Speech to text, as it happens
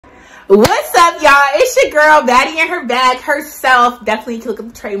What's up, y'all? It's your girl Baddie in her bag herself. Definitely look at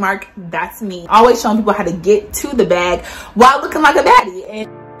the trademark. That's me. Always showing people how to get to the bag while looking like a baddie.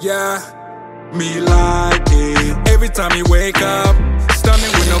 And yeah, me like it. Every time you wake up,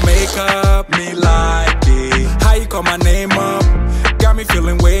 stunning with no makeup. Me like it. How you call my name up? Got me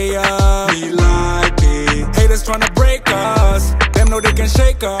feeling way up. Me like it. Haters trying to break us. Them know they can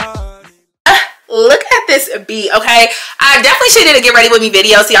shake us. Look at this beat, okay? I definitely should have did a get ready with me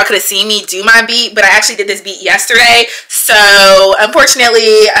video so y'all could have seen me do my beat, but I actually did this beat yesterday. So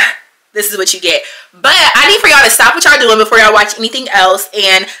unfortunately, this is what you get. But I need for y'all to stop what y'all doing before y'all watch anything else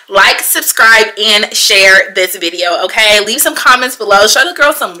and like, subscribe, and share this video, okay? Leave some comments below. Show the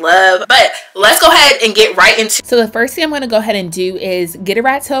girl some love. But let's go ahead and get right into. So the first thing I'm going to go ahead and do is get a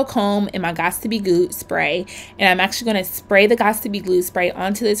rat tail comb and my Gots to Be Glued spray. And I'm actually going to spray the Gots to Be Glued spray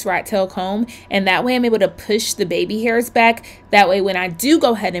onto this rat tail comb. And that way I'm able to push the baby hairs back. That way when I do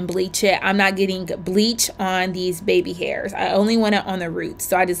go ahead and bleach it, I'm not getting bleach on these baby hairs. I only want it on the roots.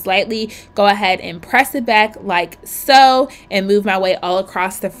 So I just lightly go ahead and press it back like so and move my way all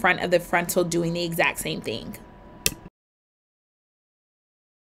across the front of the frontal, doing the exact same thing.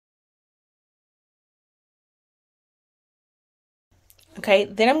 Okay,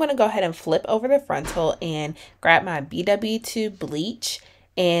 then I'm going to go ahead and flip over the frontal and grab my BW2 bleach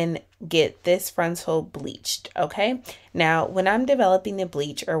and get this frontal bleached. Okay, now when I'm developing the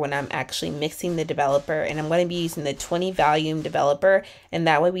bleach, or when I'm actually mixing the developer, and I'm going to be using the 20 volume developer, and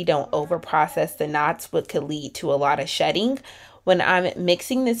that way we don't over process the knots, what could lead to a lot of shedding. When I'm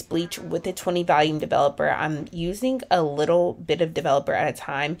mixing this bleach with the 20 volume developer, I'm using a little bit of developer at a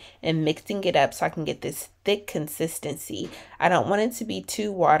time and mixing it up so I can get this thick consistency. I don't want it to be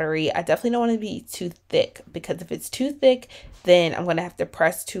too watery. I definitely don't want it to be too thick, because if it's too thick, then I'm going to have to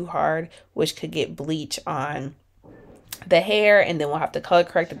press too hard, which could get bleach on the hair, and then we'll have to color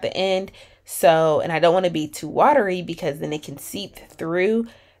correct at the end. So, and I don't want to be too watery, because then it can seep through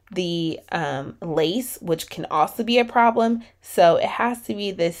the lace, which can also be a problem. So it has to be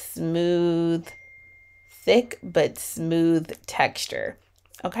this smooth, thick but smooth texture.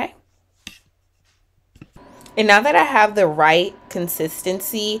 Okay, and now that I have the right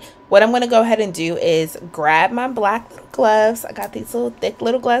consistency, what I'm going to go ahead and do is grab my black little gloves. I got these little thick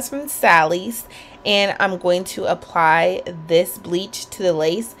little gloves from Sally's, and I'm going to apply this bleach to the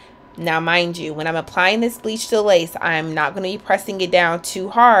lace. Now, mind you, when I'm applying this bleach to the lace, I'm not going to be pressing it down too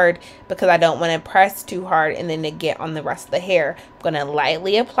hard, because I don't want to press too hard and then to get on the rest of the hair. I'm going to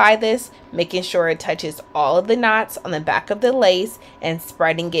lightly apply this, making sure it touches all of the knots on the back of the lace and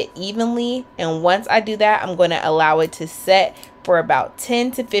spreading it evenly. And once I do that, I'm going to allow it to set for about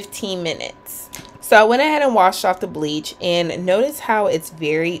 10 to 15 minutes. So I went ahead and washed off the bleach, and notice how it's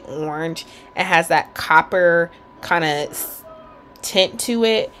very orange. It has that copper kind of tint to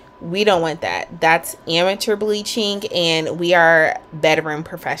it. We don't want that. That's amateur bleaching, and we are bedroom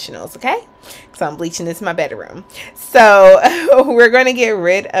professionals, okay? So I'm bleaching this in my bedroom. So we're going to get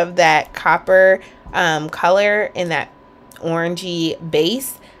rid of that copper color and that orangey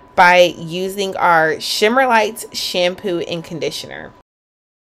base by using our Shimmer Lights shampoo and conditioner.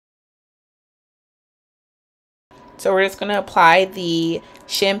 So we're just going to apply the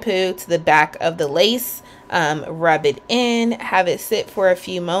shampoo to the back of the lace. Rub it in, have it sit for a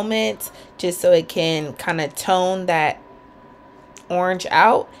few moments just so it can kind of tone that orange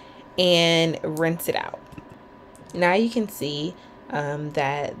out, and rinse it out. Now you can see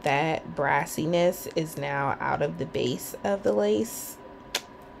that brassiness is now out of the base of the lace.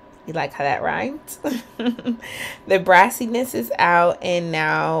 You like how that rhymes? The brassiness is out, and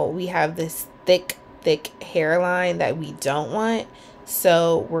now we have this thick hairline that we don't want.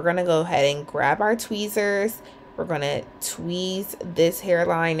 So we're going to go ahead and grab our tweezers. We're going to tweeze this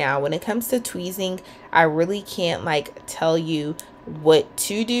hairline. Now, when it comes to tweezing, I really can't like tell you what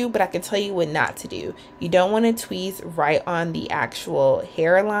to do, but I can tell you what not to do. You don't want to tweeze right on the actual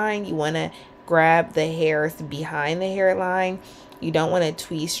hairline. You want to grab the hairs behind the hairline. You don't want to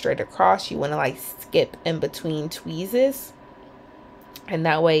tweeze straight across. You want to like skip in between tweezes, and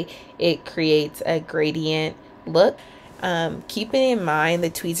that way it creates a gradient look. Keeping in mind,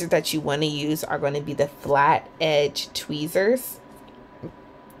 the tweezers that you want to use are going to be the flat edge tweezers.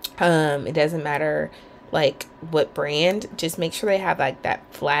 It doesn't matter like what brand, just make sure they have like that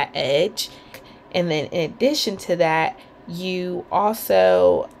flat edge. And then in addition to that, you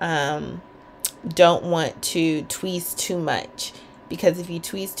also don't want to tweeze too much, because if you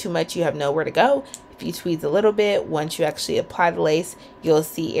tweeze too much, you have nowhere to go. If you tweeze a little bit, once you actually apply the lace, you'll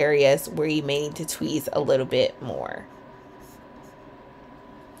see areas where you may need to tweeze a little bit more.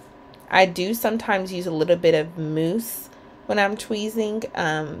 I do sometimes use a little bit of mousse when I'm tweezing,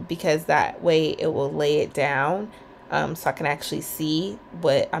 because that way it will lay it down. So I can actually see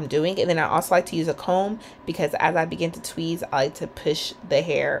what I'm doing. And then I also like to use a comb because as I begin to tweeze, I like to push the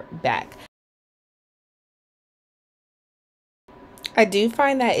hair back. I do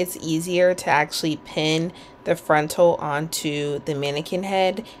find that it's easier to actually pin the frontal onto the mannequin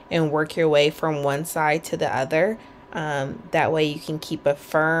head and work your way from one side to the other. That way you can keep a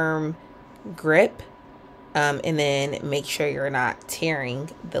firm grip, and then make sure you're not tearing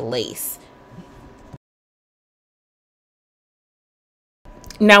the lace.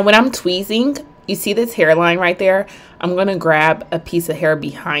 Now when I'm tweezing, you see this hairline right there? I'm going to grab a piece of hair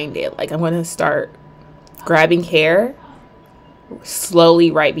behind it. Like I'm going to start grabbing hair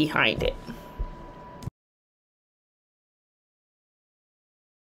slowly right behind it.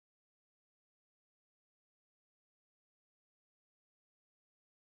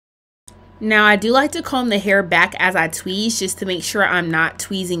 Now I do like to comb the hair back as I tweeze just to make sure I'm not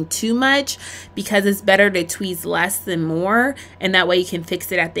tweezing too much, because it's better to tweeze less than more, and that way you can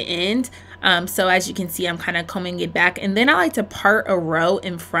fix it at the end. So as you can see, I'm kind of combing it back, and then I like to part a row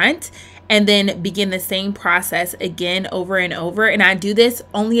in front and then begin the same process again over and over. And I do this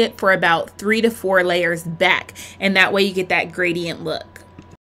only for about 3 to 4 layers back, and that way you get that gradient look.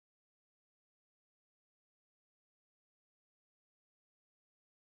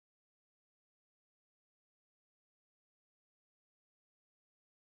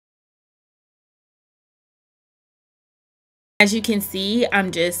 As you can see,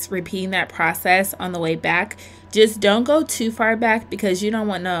 I'm just repeating that process on the way back. Just don't go too far back because you don't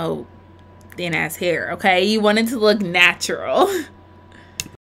want no thin ass hair, okay? You want it to look natural.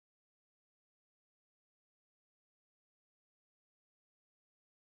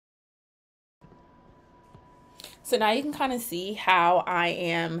 So now you can kind of see how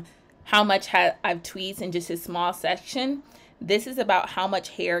much I've tweezed in just a small section. This is about how much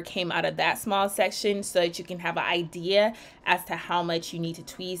hair came out of that small section so that you can have an idea as to how much you need to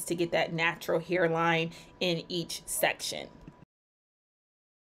tweeze to get that natural hairline in each section.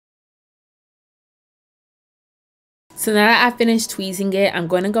 So now that I finished tweezing it, I'm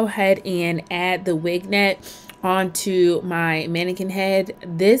going to go ahead and add the wig net onto my mannequin head.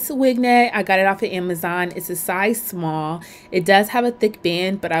 This wig net, I got it off of Amazon. It's a size small. It does have a thick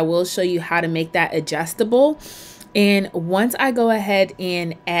band, but I will show you how to make that adjustable. And once I go ahead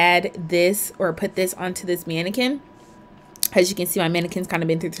and add this or put this onto this mannequin, as you can see, my mannequin's kind of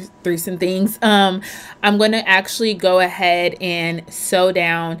been through some things. I'm going to actually go ahead and sew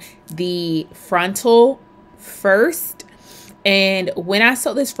down the frontal first. And when I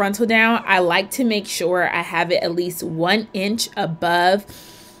sew this frontal down, I like to make sure I have it at least 1 inch above,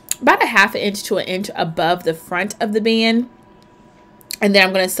 about a ½ inch to 1 inch above the front of the band. And then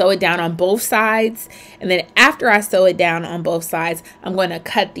I'm going to sew it down on both sides. And then after I sew it down on both sides, I'm going to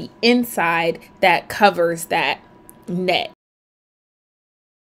cut the inside that covers that net.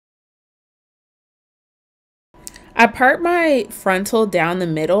 I part my frontal down the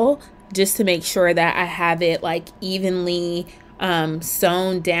middle just to make sure that I have it like evenly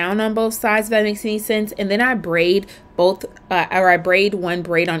sewn down on both sides, if that makes any sense. And then I braid both, or I braid one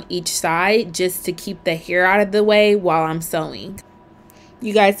braid on each side just to keep the hair out of the way while I'm sewing.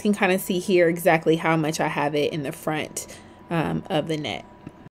 You guys can kind of see here exactly how much I have it in the front of the net.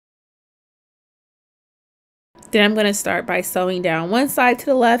 Then I'm going to start by sewing down one side to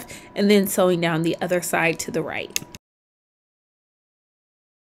the left and then sewing down the other side to the right.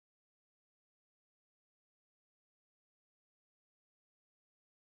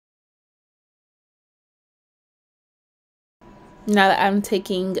 Now that I'm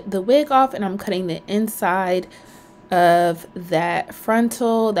taking the wig off and I'm cutting the inside of that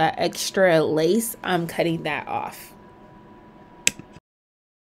frontal, that extra lace, I'm cutting that off.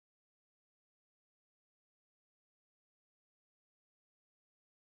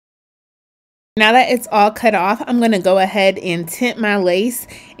 Now that it's all cut off, I'm going to go ahead and tint my lace.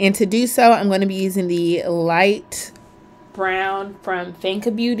 And to do so, I'm going to be using the light brown from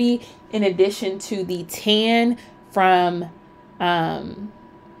Fanka Beauty in addition to the tan from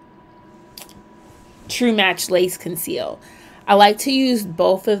True Match Lace Conceal. I like to use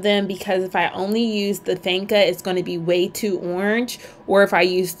both of them because if I only use the Fanka, it's going to be way too orange. Or if I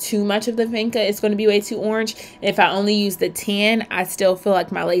use too much of the Fanka, it's going to be way too orange. And if I only use the tan, I still feel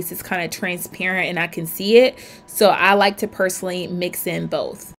like my lace is kind of transparent and I can see it. So I like to personally mix in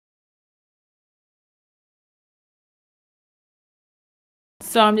both.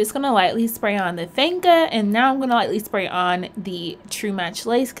 So I'm just going to lightly spray on the Fanka, and now I'm going to lightly spray on the True Match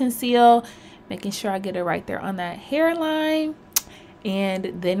Lace Conceal, making sure I get it right there on that hairline.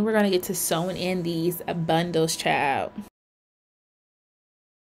 And then we're going to get to sewing in these bundles, child.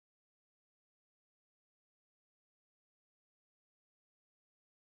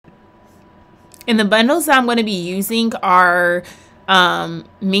 And the bundles that I'm going to be using are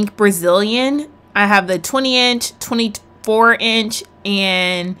Mink Brazilian. I have the 20-inch, 24-inch,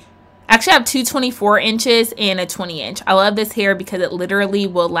 and actually I have two 24 inches and a 20-inch. I love this hair because it literally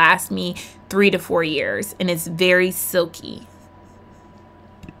will last me 3 to 4 years, and it's very silky.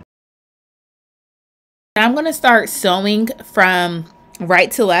 I'm going to start sewing from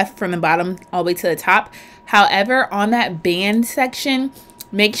right to left, from the bottom all the way to the top. However, on that band section,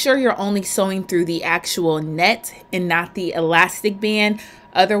 make sure you're only sewing through the actual net and not the elastic band.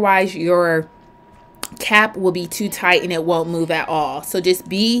 Otherwise, your cap will be too tight and it won't move at all. So just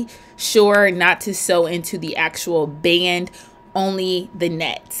be sure not to sew into the actual band, only the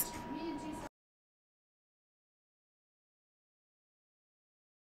net.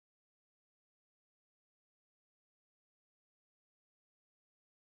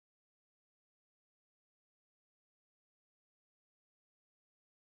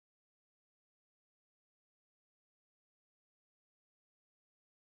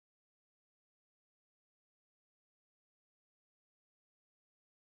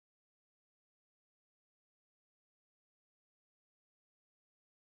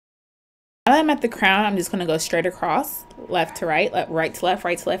 Now that I'm at the crown, I'm just going to go straight across, left to right, right to left,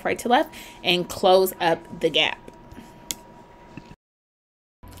 right to left, right to left, and close up the gap.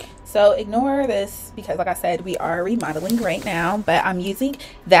 So ignore this because, like I said, we are remodeling right now, but I'm using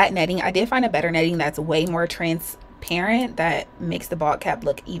that netting. I did find a better netting that's way more transparent that makes the bald cap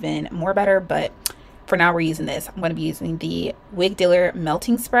look even more better, but for now we're using this. I'm going to be using the Wig Dealer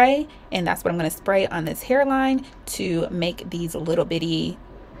melting spray, and that's what I'm going to spray on this hairline to make these little bitty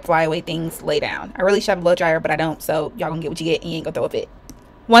flyaway things lay down. I really should have a blow dryer, but I don't, so y'all gonna get what you get and you ain't gonna throw a fit.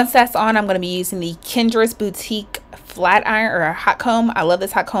 Once that's on, I'm gonna be using the Kendra's Boutique flat iron or a hot comb. I love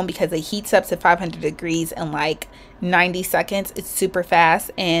this hot comb because it heats up to 500 degrees in like 90 seconds. It's super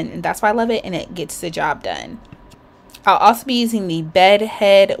fast, and that's why I love it, and it gets the job done. I'll also be using the bed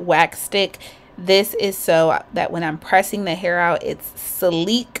head wax stick. This is so that when I'm pressing the hair out, it's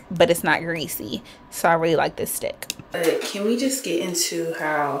sleek, but it's not greasy. So I really like this stick. Can we just get into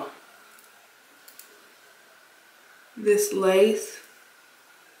how this lace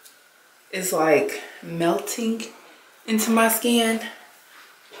is like melting into my skin?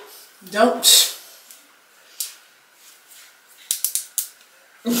 Don't.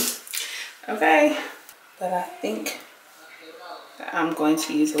 Okay. But I think that I'm going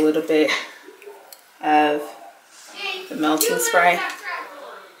to use a little bit of the melting spray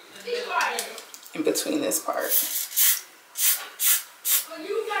in between this part.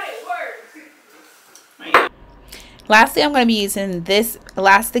 Right. Lastly, I'm going to be using this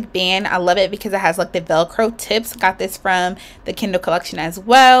elastic band. I love it because it has like the Velcro tips. Got this from the Kindle collection as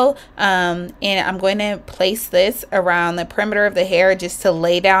well. And I'm going to place this around the perimeter of the hair just to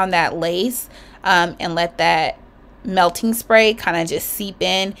lay down that lace and let that melting spray kind of just seep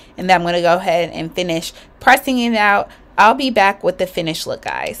in, and then I'm going to go ahead and finish pressing it out. I'll be back with the finished look,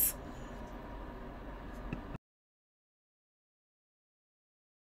 guys.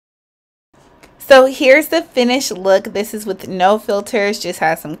 So here's the finished look. This is with no filters, just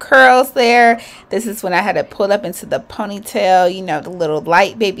has some curls there. This is when I had it pulled up into the ponytail, you know, the little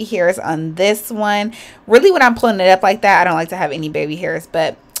light baby hairs on this one. Really, when I'm pulling it up like that, I don't like to have any baby hairs,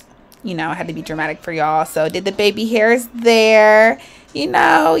 but you know, I had to be dramatic for y'all. So did the baby hairs there. You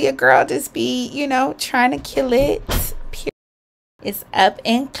know, your girl just be, you know, trying to kill it. It's up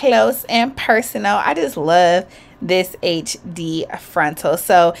and close and personal. I just love this HD frontal.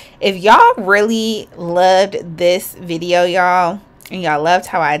 So if y'all really loved this video, y'all, and y'all loved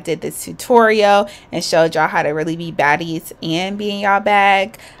how I did this tutorial and showed y'all how to really be baddies and be in y'all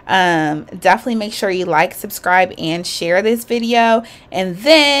bag, definitely make sure you like, subscribe, and share this video. And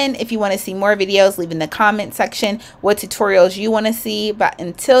then if you want to see more videos, leave in the comment section what tutorials you want to see. But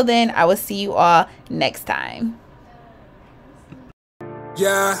until then, I will see you all next time.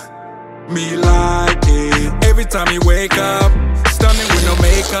 Yeah, me like it. Every time you wake up, stunning with no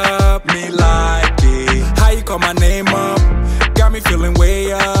makeup. Me like it. How you call my name up? Got me feeling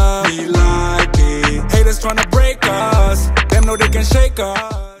way up. Me like it. Haters tryna break us. Them know they can shake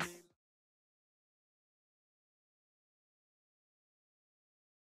us.